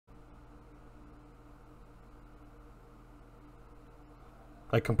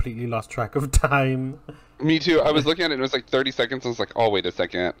I completely lost track of time. Me too. I was looking at it and it was like 30 seconds. I was like, oh, wait a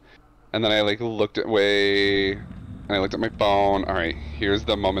second. And then I like looked at and I looked at my phone. All right, here's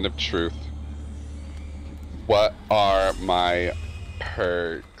the moment of truth. What are my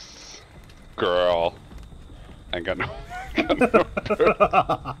perks? Girl. I got no, got no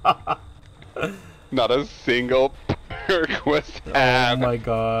perks. Not a single perk was had. Oh my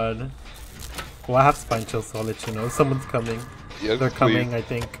god. Well, I have spine chill, so I'll let you know. Someone's coming. Yes, They're coming, please. I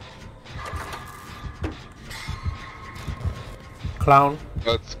think. Clown.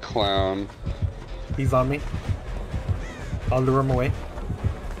 That's clown. He's on me. I'll lure him away.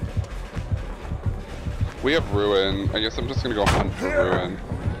 We have ruin. I guess I'm just gonna go hunt for ruin.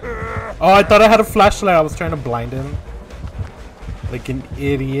 Oh, I thought I had a flashlight. I was trying to blind him. Like an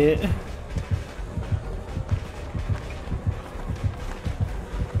idiot.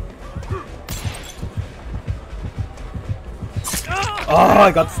 Oh,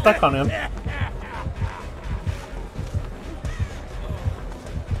 I got stuck on him.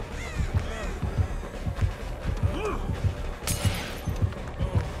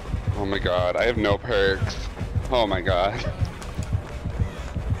 Oh my god, I have no perks. Oh my god.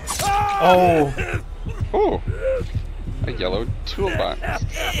 Oh. Oh, a yellow toolbox.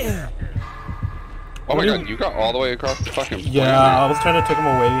 Oh my god, you got all the way across the fucking planet. Yeah, I was trying to take him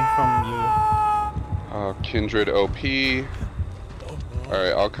away from you. Oh, Kindred OP.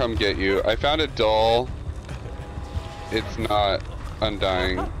 Alright, I'll come get you. I found a doll. It's not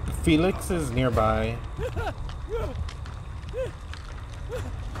undying. Felix is nearby.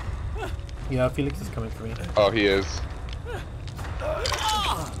 Yeah, Felix is coming for me. Oh, he is.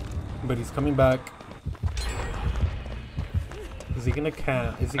 But he's coming back. Is he gonna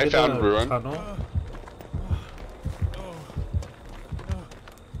Is he I gonna found ruin. tunnel?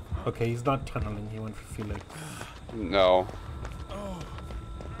 Okay, he's not tunneling. He went for Felix. No.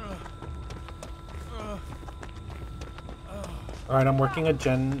 Alright, I'm working a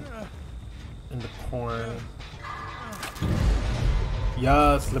gen in the corn.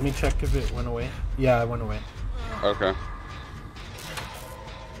 Yes, let me check if it went away. Yeah, it went away. Okay.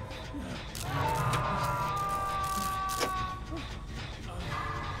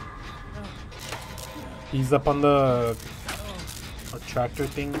 He's up on the tractor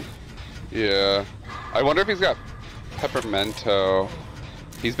thing. Yeah. I wonder if he's got Peppermento.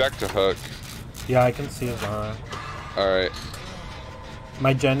 He's back to hook. Yeah, I can see his aura. Alright.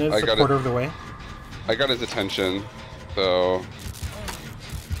 My gen is a quarter of the way. I got his attention, so...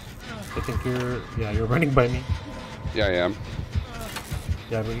 I think you're running by me. Yeah, I am.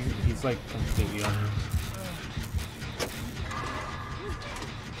 Yeah, but he's like completely on you.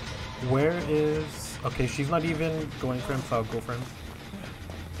 Where is... Okay, she's not even going for him, so I'll go for him.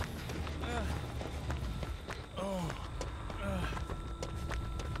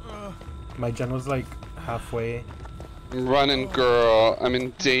 My gen was like halfway. I'm running, girl. I'm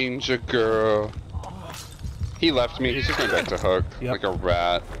in danger, girl. He left me. He's just going back to hook. Yep. Like a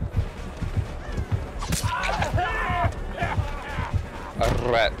rat. A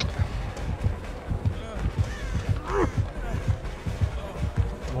rat.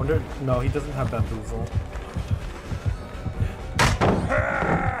 I wonder... No, he doesn't have bamboozle.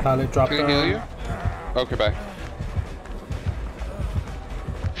 Pallet dropped Can I heal you? Okay, bye.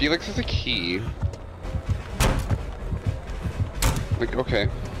 Felix is a key. Like, okay.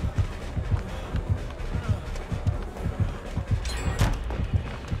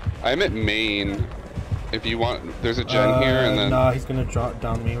 I'm at main. If you want, there's a gen here, and then... Nah, he's gonna drop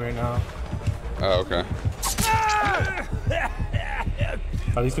down me right now. Oh, okay.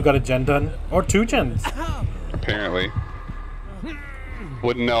 At least we got a gen done. Or 2 gens. Apparently.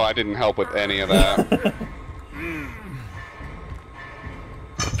 Wouldn't know, I didn't help with any of that.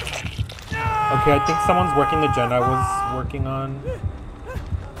 Okay, I think someone's working the gen I was working on.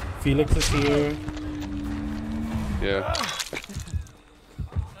 Felix is here. Yeah.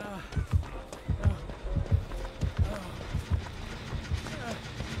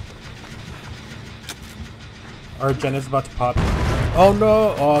 Our gen is about to pop. Oh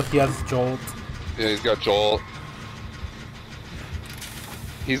no! Oh, he has Jolt. Yeah, he's got Joel.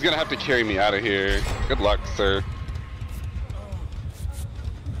 He's gonna have to carry me out of here. Good luck, sir.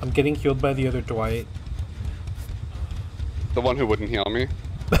 I'm getting healed by the other Dwight. The one who wouldn't heal me?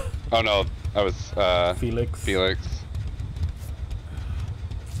 Oh no, that was, Felix. Felix.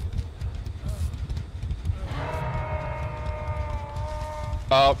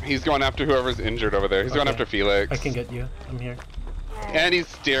 Oh, he's going after whoever's injured over there. He's going after Felix. I can get you. I'm here. And he's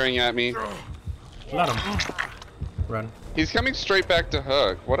staring at me. Let him. Run. He's coming straight back to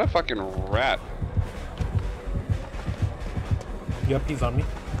hook. What a fucking rat. Yep, he's on me.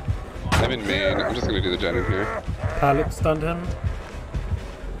 I'm in main. I'm just gonna do the gen in here. Pallet stunned him.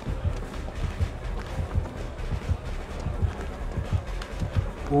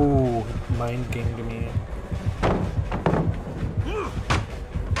 Ooh, mind gamed me.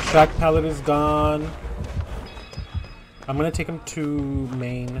 Back pallet is gone. I'm gonna take him to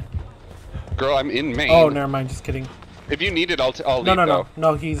main. Girl, I'm in main. Oh, never mind. Just kidding. If you need it, I'll leave.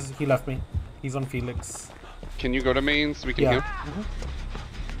 No. He left me. He's on Felix. Can you go to main so we can Yeah. heal?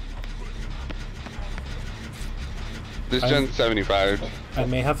 This gen's 75. I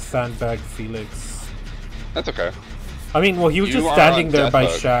may have sandbagged Felix. That's okay. I mean, well, he was You just are standing on there death by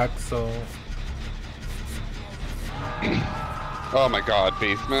hook. Shaq, so. Oh my god,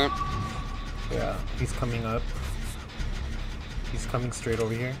 basement. Yeah, he's coming up. He's coming straight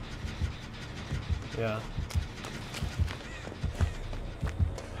over here. Yeah.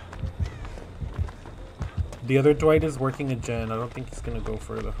 The other Dwight is working a gen. I don't think he's gonna go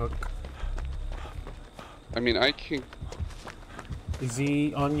for the hook. I mean, I can. Is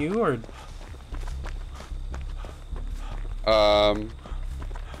he on you or? Oh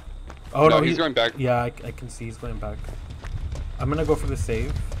no, he's going back. Yeah, I can see he's going back. I'm gonna go for the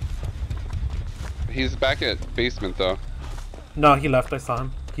save. He's back at basement though. No, he left. I saw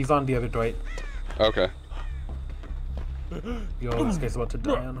him. He's on the other Dwight. Okay. Yo, this guy's about to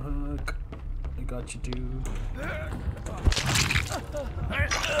die on hook. I got you, dude.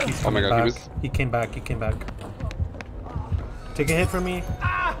 He's Oh my coming god, back. He came back. He came back. Take a hit from me.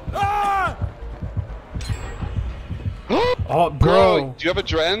 Oh, bro. Do you have a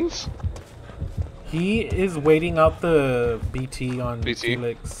Drens? He is waiting out the BT on BT?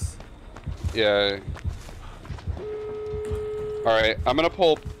 Felix. Yeah. Alright, I'm gonna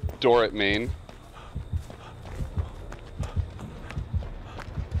pull door at main.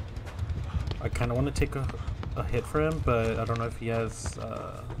 I kind of want to take a hit for him, but I don't know if he has.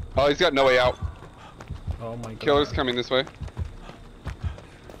 Oh, he's got no way out. Oh my god. Killer's coming this way.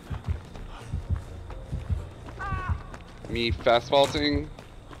 Me fast vaulting.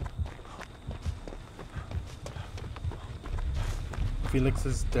 Felix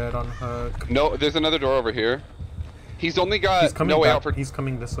is dead on hook. No, there's another door over here. He's only got He's coming no way back. out for. He's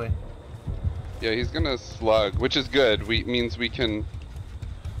coming this way. Yeah, he's gonna slug, which is good. Means we can.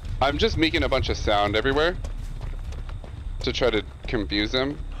 I'm just making a bunch of sound everywhere to try to confuse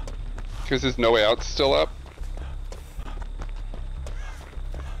him, because his no way out's still up.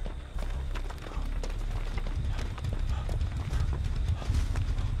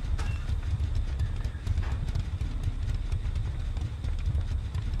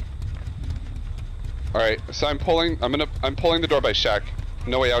 All right, so I'm pulling the door by Shaq.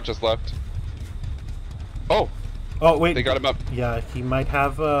 No way out just left. Oh, Oh wait. they got him up. Yeah, he might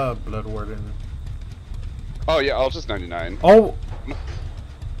have a Blood Warden. Oh yeah, I'll just 99. Oh.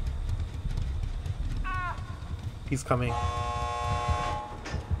 He's coming.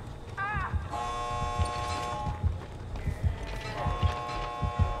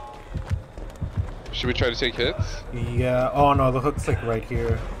 Should we try to take hits? Yeah. Oh no, the hook's like right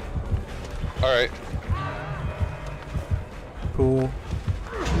here. All right. Cool.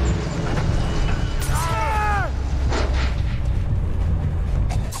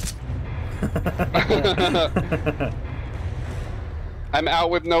 I'm out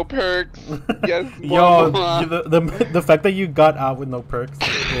with no perks. Yes. Yo, mama. the fact that you got out with no perks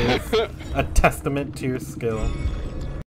is a testament to your skill.